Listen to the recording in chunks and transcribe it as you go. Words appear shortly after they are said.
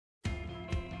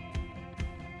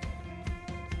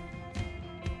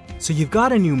So you've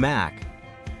got a new Mac,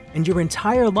 and your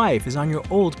entire life is on your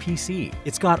old PC.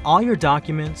 It's got all your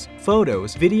documents,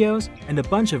 photos, videos, and a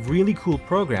bunch of really cool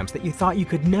programs that you thought you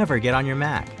could never get on your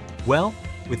Mac. Well,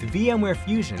 with VMware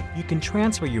Fusion, you can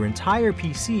transfer your entire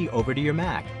PC over to your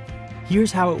Mac.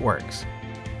 Here's how it works.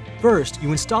 First,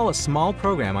 you install a small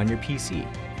program on your PC.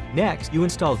 Next, you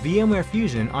install VMware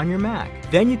Fusion on your Mac.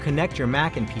 Then you connect your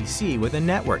Mac and PC with a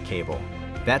network cable.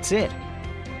 That's it.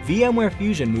 VMware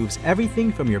Fusion moves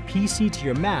everything from your PC to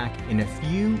your Mac in a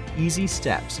few easy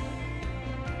steps.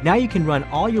 Now you can run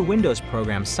all your Windows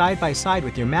programs side by side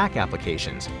with your Mac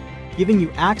applications, giving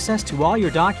you access to all your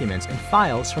documents and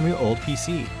files from your old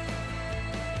PC.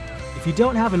 If you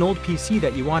don't have an old PC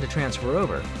that you want to transfer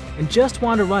over and just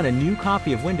want to run a new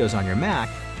copy of Windows on your Mac,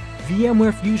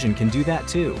 VMware Fusion can do that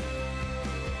too.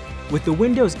 With the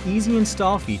Windows Easy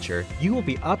Install feature, you will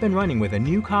be up and running with a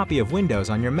new copy of Windows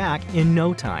on your Mac in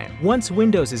no time. Once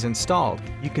Windows is installed,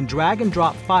 you can drag and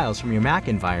drop files from your Mac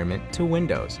environment to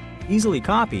Windows, easily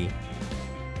copy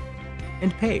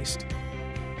and paste.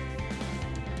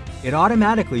 It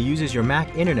automatically uses your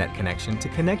Mac internet connection to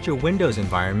connect your Windows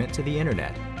environment to the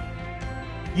internet.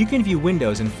 You can view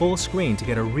Windows in full screen to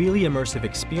get a really immersive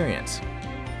experience.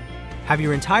 Have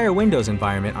your entire Windows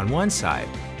environment on one side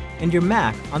and your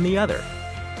Mac on the other.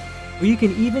 Or you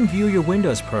can even view your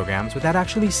Windows programs without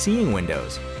actually seeing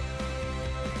Windows.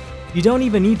 You don't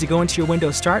even need to go into your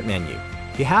Windows Start menu.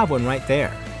 You have one right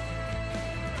there.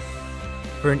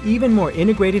 For an even more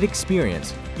integrated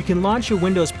experience, you can launch your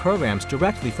Windows programs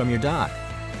directly from your dock.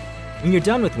 When you're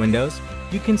done with Windows,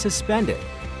 you can suspend it.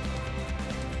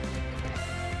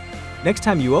 Next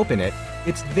time you open it,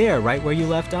 it's there right where you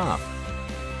left off.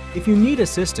 If you need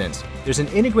assistance, there's an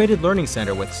integrated learning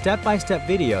center with step-by-step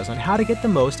videos on how to get the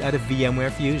most out of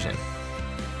VMware Fusion.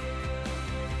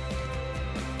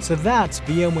 So that's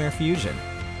VMware Fusion,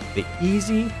 the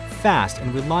easy, fast,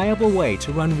 and reliable way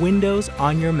to run Windows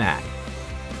on your Mac.